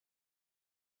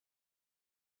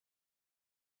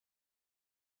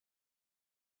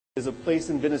is a place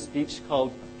in Venice Beach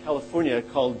called California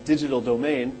called Digital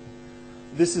Domain.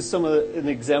 This is an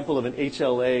example of an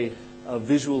HLA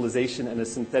visualization and a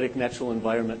synthetic natural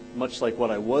environment, much like what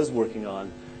I was working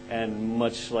on and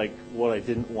much like what I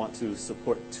didn't want to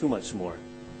support too much more.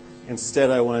 Instead,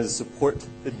 I wanted to support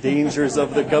the dangers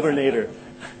of the Governator.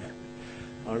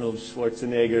 Arnold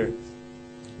Schwarzenegger,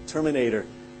 Terminator.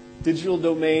 Digital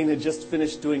Domain had just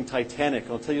finished doing Titanic.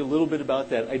 I'll tell you a little bit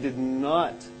about that. I did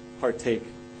not partake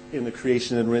in the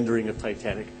creation and rendering of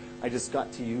Titanic. I just got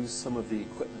to use some of the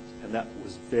equipment, and that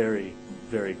was very,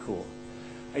 very cool.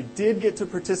 I did get to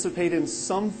participate in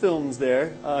some films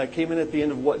there. I came in at the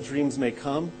end of What Dreams May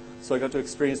Come, so I got to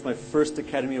experience my first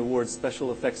Academy Awards special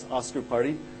effects Oscar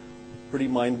party. Pretty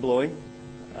mind-blowing.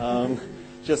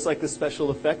 Just like the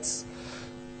special effects.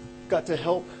 Got to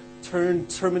help turn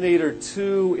Terminator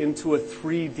 2 into a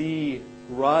 3D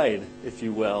ride, if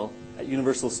you will, at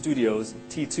Universal Studios,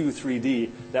 T2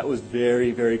 3D. That was very,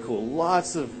 very cool.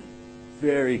 Lots of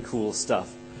very cool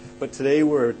stuff. But today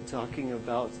we're talking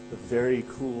about the very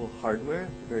cool hardware,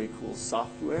 the very cool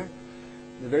software,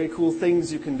 the very cool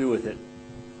things you can do with it.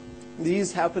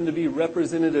 These happen to be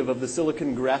representative of the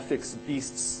silicon graphics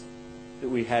beasts that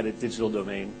we had at Digital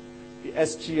Domain. The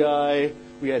SGI,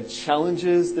 we had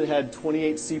challenges that had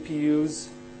 28 CPUs,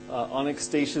 Onyx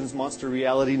stations, Monster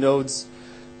Reality nodes,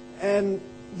 and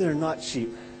they're not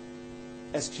cheap.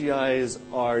 SGIs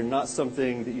are not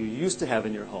something that you used to have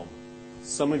in your home.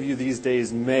 Some of you these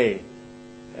days may,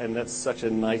 and that's such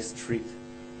a nice treat.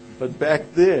 But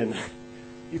back then,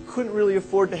 you couldn't really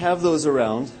afford to have those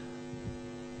around.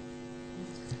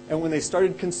 And when they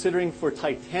started considering for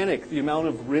Titanic the amount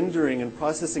of rendering and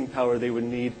processing power they would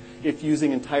need if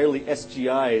using entirely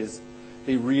SGIs,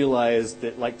 they realized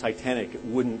that, like Titanic, it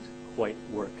wouldn't quite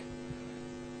work.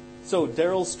 So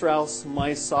Daryl Strauss,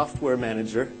 my software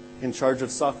manager, in charge of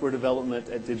software development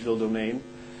at Digital Domain,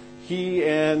 he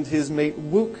and his mate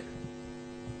Wook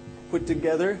put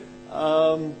together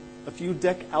a few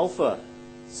DEC Alpha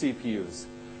CPUs.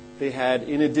 They had,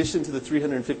 in addition to the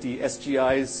 350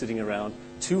 SGIs sitting around,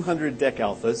 200 DEC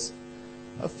Alphas.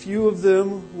 A few of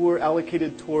them were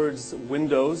allocated towards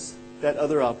Windows, that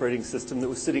other operating system that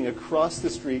was sitting across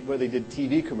the street where they did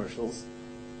TV commercials.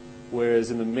 Whereas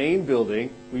in the main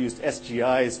building, we used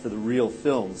SGIs for the real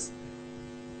films.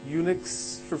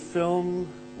 Unix for film,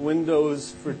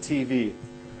 Windows for TV.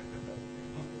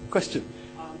 Question?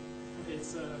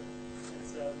 It's a little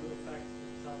fact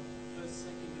that first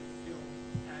second of film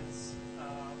ads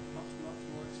are much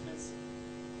more expensive.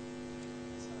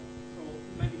 So, or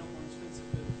maybe not more expensive,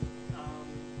 but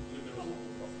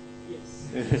yes.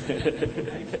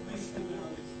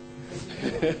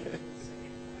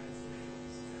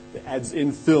 The ads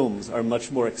in films are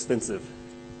much more expensive.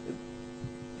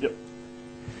 Yep.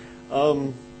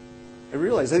 I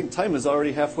realize I think time is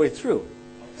already halfway through.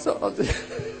 So I'll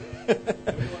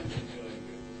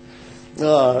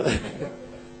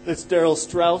that's Daryl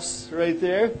Strauss right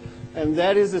there. And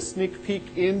that is a sneak peek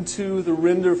into the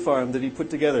render farm that he put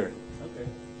together. Okay.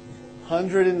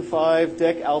 105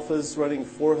 DEC Alphas running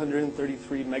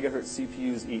 433 megahertz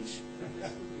CPUs each.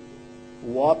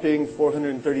 Whopping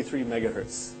 433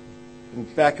 megahertz.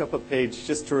 And back up a page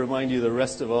just to remind you the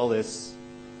rest of all this.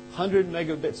 100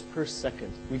 megabits per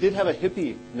second. We did have a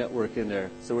hippie network in there,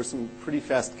 so there were some pretty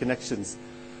fast connections.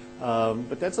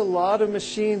 But that's a lot of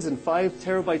machines and 5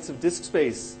 terabytes of disk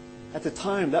space. At the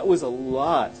time, that was a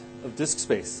lot of disk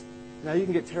space. Now you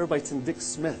can get terabytes in Dick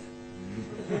Smith.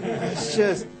 It's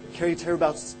just carry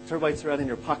terabytes around in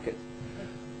your pocket.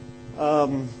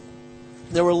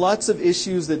 There were lots of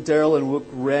issues that Daryl and Wook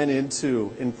ran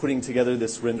into in putting together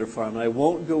this render farm, and I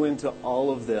won't go into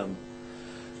all of them.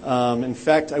 In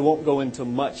fact, I won't go into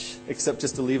much, except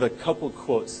just to leave a couple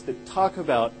quotes that talk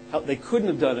about how they couldn't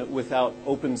have done it without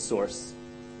open source.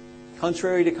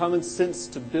 Contrary to common sense,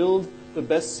 to build the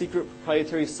best secret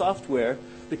proprietary software,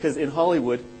 because in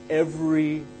Hollywood,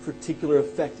 every particular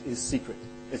effect is secret.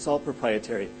 It's all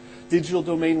proprietary. Digital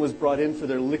Domain was brought in for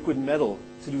their liquid metal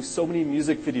to do so many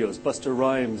music videos, Busta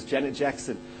Rhymes, Janet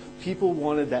Jackson. People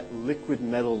wanted that liquid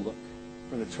metal look.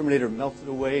 When the Terminator melted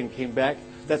away and came back,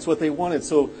 that's what they wanted.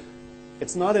 So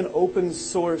it's not an open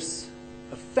source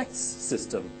effects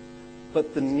system,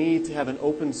 but the need to have an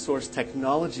open source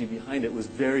technology behind it was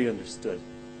very understood.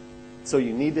 So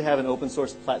you need to have an open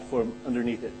source platform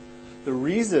underneath it. The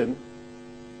reason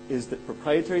is that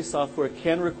proprietary software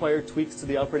can require tweaks to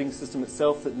the operating system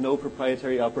itself that no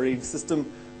proprietary operating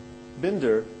system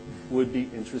vendor would be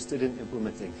interested in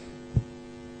implementing.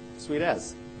 Sweet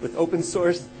as. With open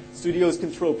source, studios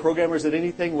control programmers at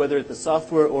anything, whether at the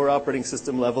software or operating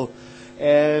system level.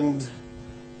 And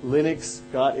Linux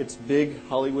got its big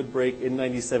Hollywood break in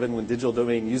 '97 when Digital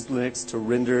Domain used Linux to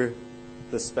render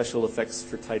the special effects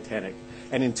for Titanic.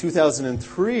 And in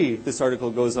 2003, this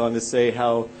article goes on to say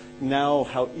how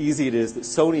easy it is that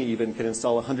Sony even can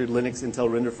install 100 Linux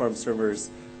Intel render farm servers,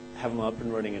 have them up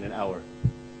and running in an hour.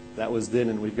 That was then,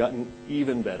 and we've gotten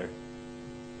even better.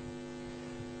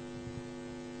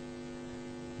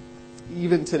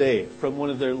 Even today, from one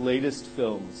of their latest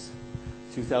films,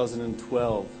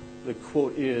 2012, the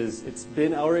quote is, "It's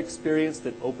been our experience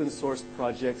that open source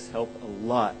projects help a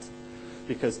lot,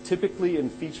 because typically in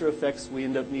feature effects we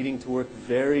end up needing to work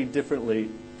very differently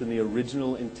than the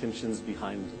original intentions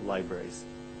behind libraries."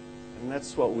 And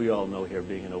that's what we all know here,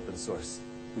 being an open source.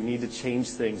 We need to change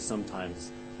things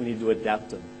sometimes. We need to adapt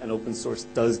them, and open source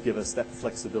does give us that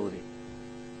flexibility.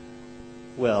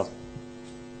 Well,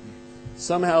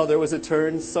 somehow there was a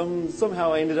turn.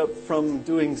 Somehow I ended up from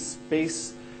doing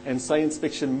space and science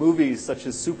fiction movies such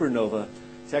as Supernova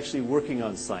to actually working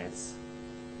on science.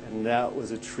 And that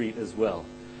was a treat as well.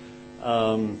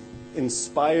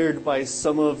 Inspired by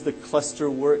some of the cluster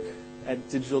work at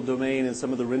Digital Domain and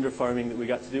some of the render farming that we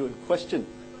got to do. And question?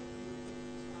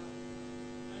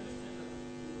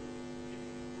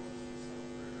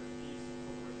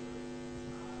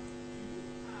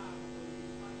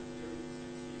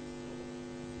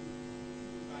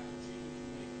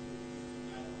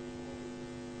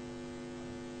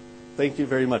 Thank you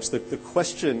very much. The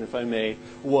question, if I may,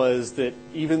 was that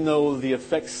even though the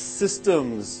effects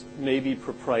systems may be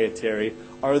proprietary,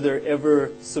 are there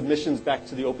ever submissions back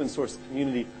to the open source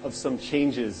community of some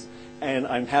changes? And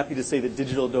I'm happy to say that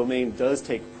Digital Domain does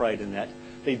take pride in that.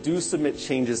 They do submit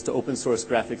changes to open source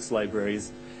graphics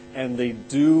libraries, and they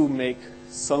do make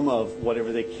some of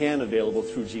whatever they can available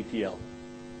through GPL.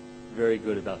 Very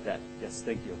good about that. Yes,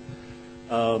 thank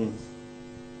you.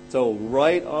 So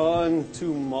right on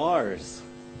to Mars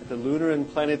at the Lunar and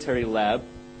Planetary Lab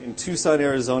in Tucson,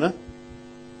 Arizona,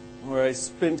 where I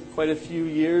spent quite a few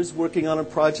years working on a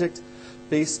project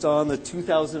based on the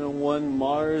 2001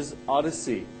 Mars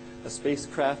Odyssey, a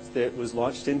spacecraft that was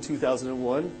launched in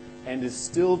 2001 and is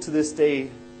still to this day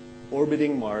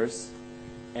orbiting Mars,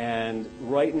 and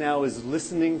right now is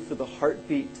listening for the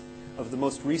heartbeat of the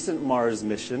most recent Mars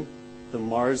mission, the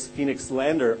Mars Phoenix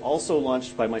lander, also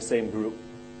launched by my same group.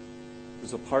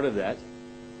 Was a part of that.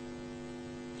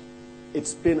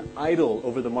 It's been idle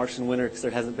over the Martian winter because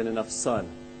there hasn't been enough sun,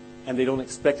 and they don't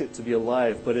expect it to be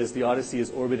alive. But as the Odyssey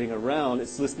is orbiting around,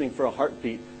 it's listening for a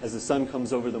heartbeat as the sun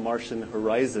comes over the Martian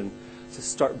horizon to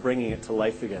start bringing it to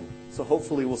life again. So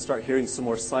hopefully we'll start hearing some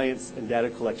more science and data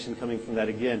collection coming from that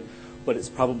again, but it's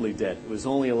probably dead. It was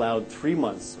only allowed 3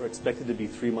 months, or expected to be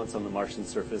 3 months on the Martian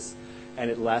surface,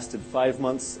 and it lasted 5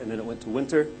 months, and then it went to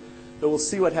winter. But we'll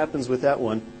see what happens with that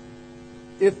one.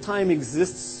 If time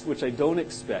exists, which I don't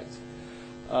expect,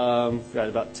 got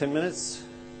about 10 minutes,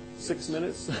 6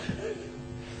 minutes.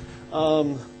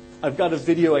 I've got a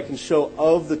video I can show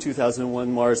of the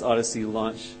 2001 Mars Odyssey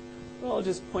launch. I'll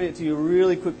just point it to you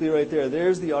really quickly right there.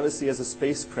 There's the Odyssey as a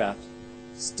spacecraft,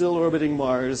 still orbiting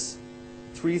Mars,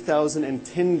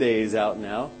 3,010 days out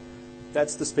now.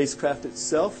 That's the spacecraft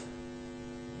itself.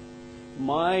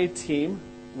 My team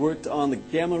worked on the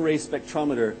gamma ray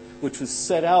spectrometer, which was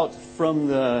set out from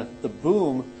the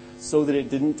boom so that it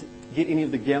didn't get any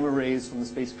of the gamma rays from the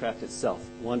spacecraft itself.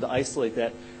 We wanted to isolate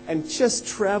that and just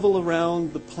travel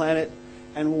around the planet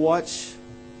and watch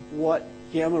what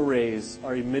gamma rays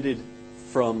are emitted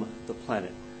from the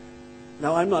planet.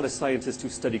 Now, I'm not a scientist who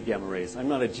studied gamma rays. I'm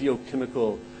not a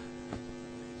geochemical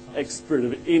expert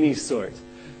of any sort.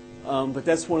 But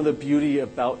that's one of the beauty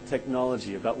about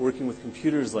technology, about working with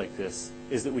computers like this,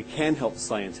 is that we can help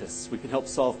scientists. We can help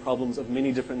solve problems of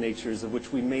many different natures of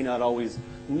which we may not always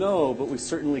know, but we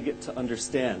certainly get to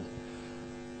understand.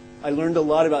 I learned a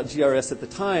lot about GRS at the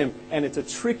time, and it's a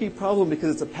tricky problem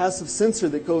because it's a passive sensor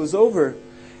that goes over,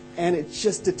 and it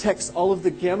just detects all of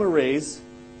the gamma rays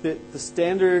that the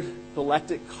standard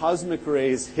galactic cosmic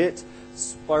rays hit,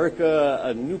 spark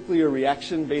a nuclear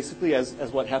reaction, basically, as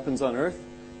what happens on Earth.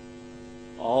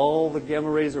 All the gamma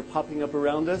rays are popping up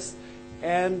around us,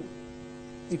 and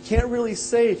you can't really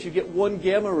say if you get one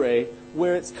gamma ray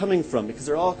where it's coming from, because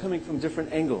they're all coming from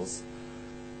different angles.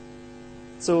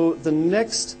 So the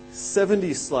next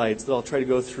 70 slides that I'll try to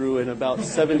go through in about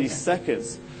 70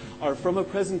 seconds are from a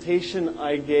presentation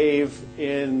I gave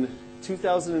in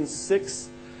 2006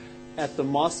 at the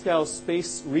Moscow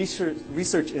Space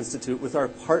Research Institute with our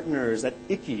partners at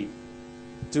ICI,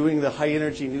 doing the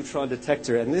high-energy neutron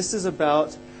detector. And this is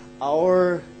about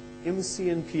our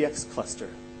MCNPX cluster.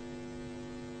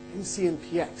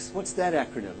 MCNPX, what's that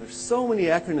acronym? There's so many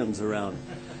acronyms around.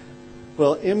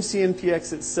 Well,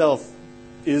 MCNPX itself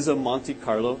is a Monte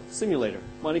Carlo simulator.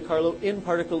 Monte Carlo in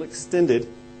particle extended.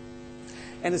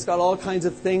 And it's got all kinds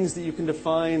of things that you can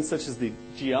define, such as the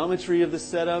geometry of the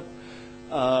setup,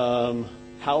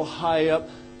 how high up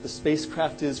the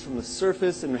spacecraft is from the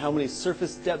surface, and how many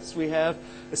surface depths we have,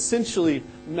 essentially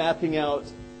mapping out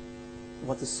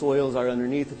what the soils are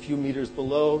underneath, a few meters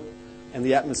below, and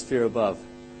the atmosphere above.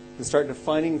 And start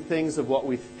defining things of what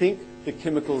we think the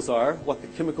chemicals are, what the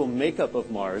chemical makeup of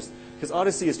Mars, because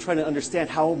Odyssey is trying to understand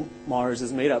how Mars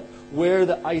is made up, where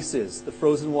the ice is, the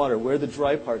frozen water, where the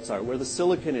dry parts are, where the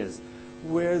silicon is,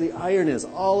 where the iron is,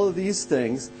 all of these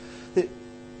things that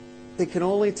they can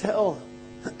only tell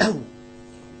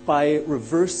by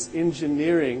reverse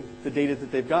engineering the data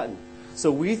that they've gotten.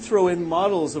 So we throw in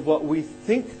models of what we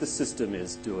think the system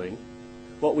is doing,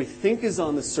 what we think is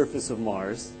on the surface of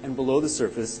Mars and below the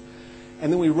surface,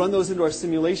 and then we run those into our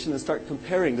simulation and start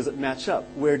comparing. Does it match up?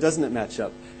 Where doesn't it match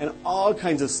up? And all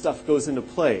kinds of stuff goes into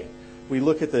play. We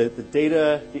look at the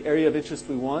data, the area of interest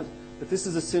we want, but this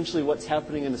is essentially what's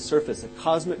happening in the surface. A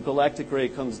cosmic galactic ray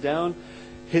comes down,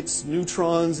 hits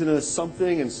neutrons into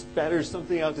something and spatters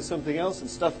something out to something else, and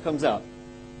stuff comes out.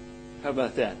 How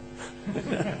about that?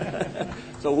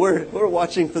 So we're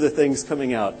watching for the things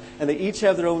coming out. And they each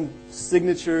have their own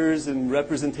signatures and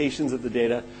representations of the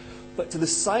data. But to the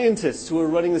scientists who are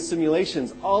running the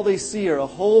simulations, all they see are a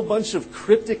whole bunch of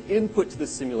cryptic input to the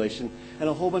simulation and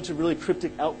a whole bunch of really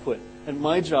cryptic output. And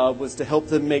my job was to help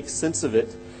them make sense of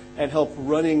it and help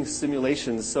running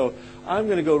simulations. So I'm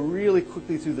going to go really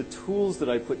quickly through the tools that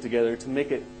I put together to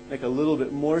make it make a little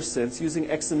bit more sense, using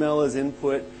XML as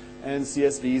input and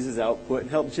CSVs as output, and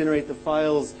help generate the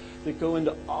files that go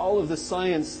into all of the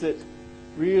science that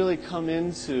really come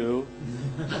into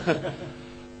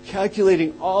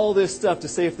calculating all this stuff to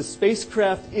say if the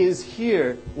spacecraft is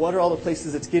here, what are all the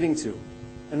places it's getting to?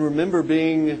 And remember,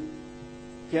 being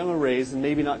gamma rays and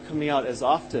maybe not coming out as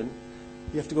often,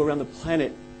 you have to go around the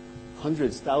planet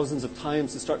hundreds, thousands of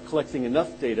times to start collecting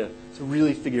enough data to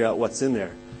really figure out what's in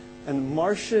there. And the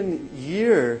Martian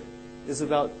year is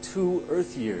about 2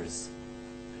 Earth years.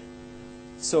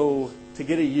 So to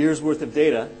get a year's worth of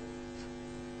data,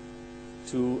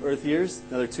 2 Earth years,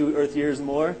 another 2 Earth years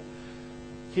more,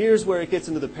 here's where it gets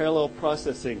into the parallel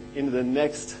processing into the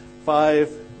next 5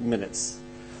 minutes.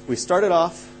 We started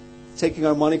off taking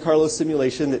our Monte Carlo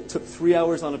simulation that took 3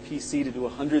 hours on a PC to do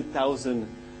 100,000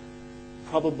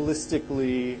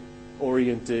 probabilistically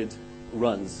oriented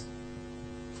runs.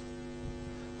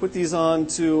 Put these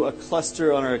onto a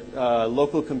cluster on our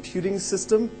local computing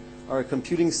system, our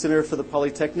computing center for the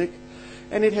Polytechnic,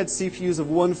 and it had CPUs of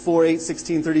 1, 4, 8,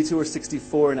 16, 32, or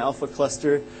 64, an alpha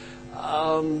cluster.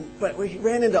 But we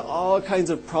ran into all kinds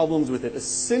of problems with it.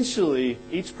 Essentially,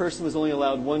 each person was only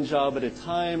allowed one job at a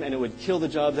time, and it would kill the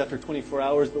jobs after 24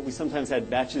 hours, but we sometimes had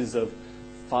batches of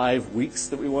 5 weeks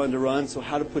that we wanted to run, so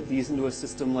how to put these into a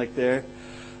system like there.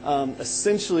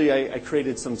 Essentially, I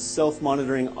created some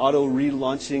self-monitoring,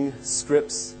 auto-relaunching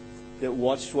scripts that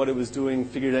watched what it was doing,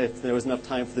 figured out if there was enough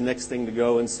time for the next thing to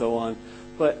go, and so on.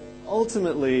 But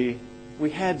ultimately, we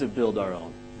had to build our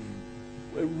own.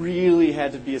 It really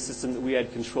had to be a system that we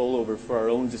had control over for our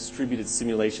own distributed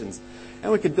simulations.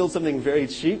 And we could build something very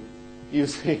cheap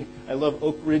using, I love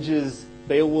Oak Ridge's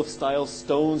Beowulf-style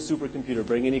stone supercomputer.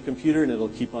 Bring any computer and it'll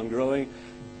keep on growing.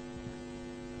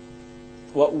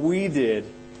 What we did,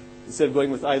 instead of going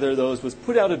with either of those, was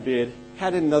put out a bid,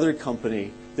 had another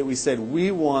company that we said,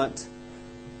 we want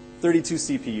 32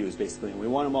 CPUs, basically, and we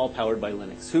want them all powered by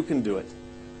Linux. Who can do it?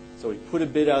 So we put a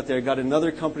bid out there, got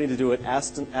another company to do it,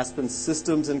 Aspen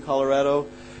Systems in Colorado,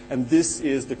 and this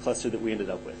is the cluster that we ended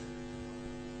up with.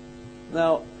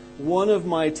 Now, one of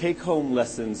my take-home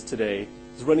lessons today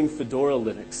is running Fedora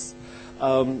Linux.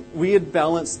 We had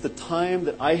balanced the time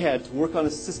that I had to work on a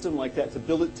system like that, to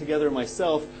build it together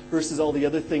myself, versus all the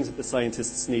other things that the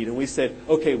scientists need. And we said,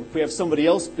 okay, if we have somebody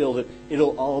else build it,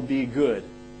 it'll all be good,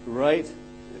 right?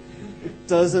 It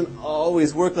doesn't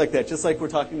always work like that. Just like we're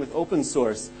talking with open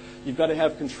source, you've got to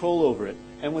have control over it.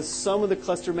 And with some of the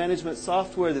cluster management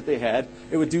software that they had,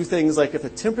 it would do things like if a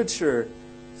temperature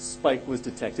spike was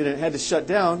detected and it had to shut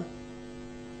down,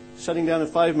 shutting down in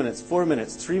 5 minutes, 4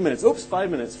 minutes, 3 minutes, oops, 5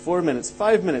 minutes, 4 minutes,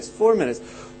 5 minutes, 4 minutes.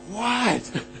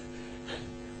 What?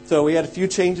 So we had a few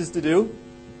changes to do,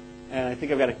 and I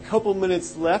think I've got a couple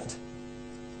minutes left.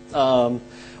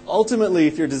 Ultimately,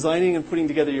 if you're designing and putting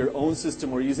together your own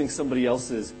system or using somebody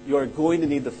else's, you are going to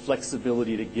need the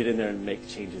flexibility to get in there and make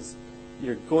changes.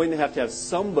 You're going to have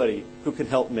somebody who can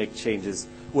help make changes,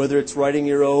 whether it's writing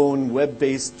your own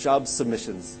web-based job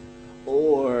submissions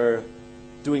or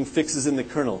doing fixes in the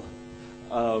kernel.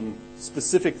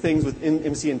 specific things within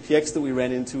MCNPX that we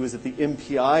ran into is that the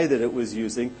MPI that it was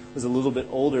using was a little bit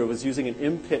older. It was using an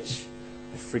MPitch.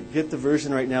 I forget the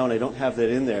version right now, and I don't have that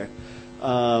in there.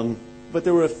 But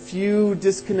there were a few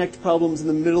disconnect problems in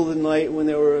the middle of the night when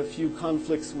there were a few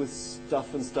conflicts with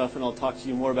stuff, and I'll talk to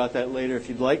you more about that later if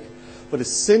you'd like. But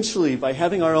essentially, by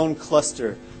having our own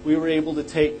cluster, we were able to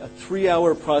take a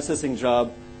 3-hour processing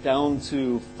job down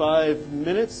to 5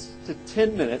 minutes to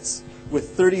 10 minutes with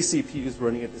 30 CPUs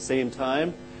running at the same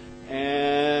time.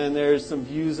 And there's some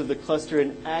views of the cluster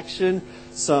in action,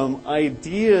 some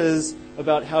ideas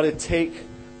about how to take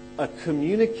a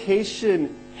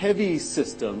communication-heavy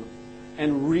system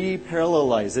and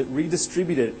re-parallelize it,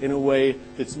 redistribute it in a way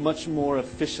that's much more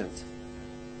efficient.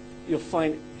 You'll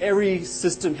find every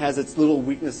system has its little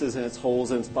weaknesses and its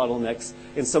holes and its bottlenecks.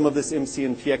 In some of this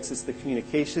MCNPX, it's the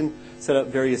communication, set up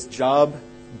various job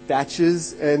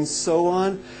batches and so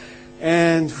on.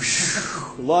 And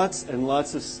whew, lots and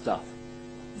lots of stuff.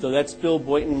 So that's Bill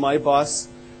Boynton, my boss,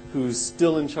 who's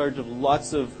still in charge of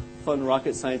lots of fun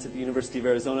rocket science at the University of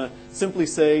Arizona, simply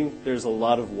saying there's a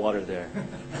lot of water there.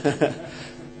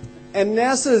 And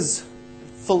NASA's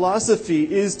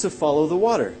philosophy is to follow the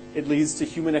water. It leads to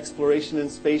human exploration in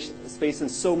space and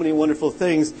so many wonderful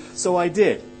things. So I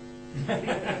did.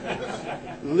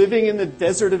 Living in the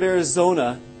desert of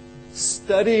Arizona,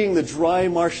 studying the dry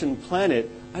Martian planet,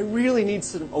 I really need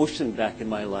some ocean back in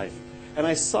my life. And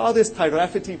I saw this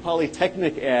Tairafiti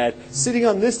Polytechnic ad sitting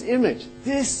on this image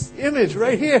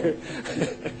right here.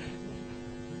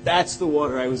 That's the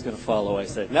water I was going to follow, I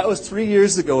said. And that was 3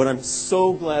 years ago, and I'm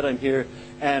so glad I'm here,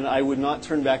 and I would not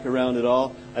turn back around at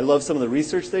all. I love some of the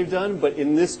research they've done, but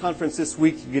in this conference this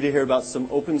week, you get to hear about some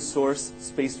open source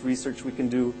space research we can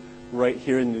do right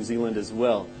here in New Zealand as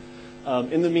well.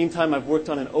 In the meantime, I've worked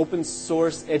on an open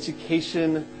source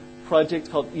education project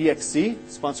called EXC,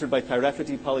 sponsored by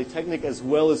Tairafiti Polytechnic as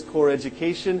well as Core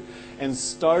Education, and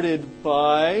started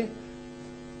by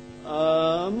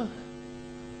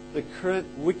the current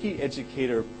Wiki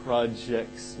Educator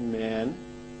project's man,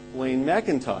 Wayne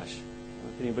McIntosh.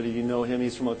 If anybody of you know him,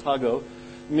 he's from Otago.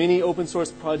 Many open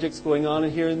source projects going on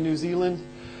here in New Zealand.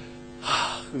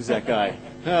 Who's that guy?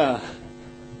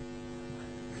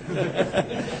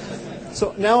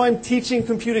 So now I'm teaching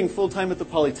computing full-time at the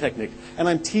Polytechnic, and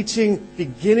I'm teaching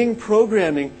beginning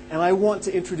programming, and I want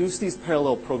to introduce these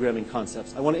parallel programming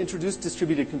concepts. I want to introduce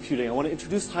distributed computing. I want to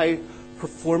introduce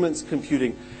high-performance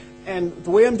computing. And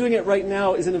the way I'm doing it right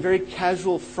now is in a very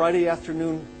casual Friday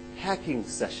afternoon hacking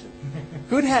session.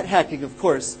 Good hat hacking, of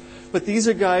course, but these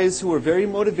are guys who are very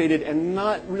motivated and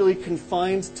not really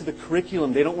confined to the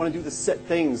curriculum. They don't want to do the set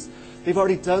things. They've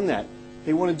already done that.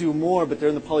 They want to do more, but they're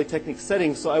in the Polytechnic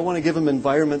setting, so I want to give them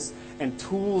environments and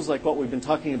tools like what we've been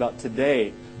talking about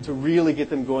today to really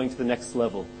get them going to the next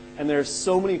level. And there are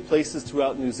so many places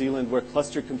throughout New Zealand where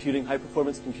cluster computing,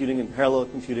 high-performance computing, and parallel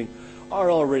computing are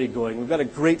already going. We've got a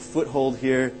great foothold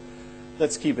here.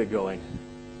 Let's keep it going.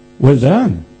 Well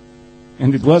done.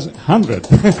 And it was 100.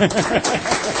 Yeah.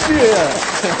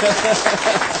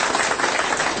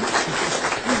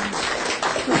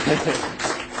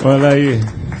 Well,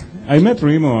 I met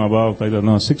Remo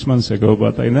about, 6 months ago,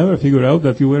 but I never figured out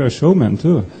that you were a showman,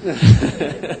 too.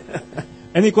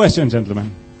 Any questions,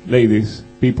 gentlemen? Ladies,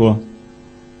 people,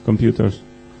 computers?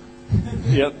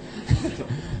 Yep.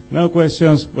 No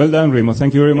questions. Well done, Remo.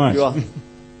 Thank you very much. Thank you all.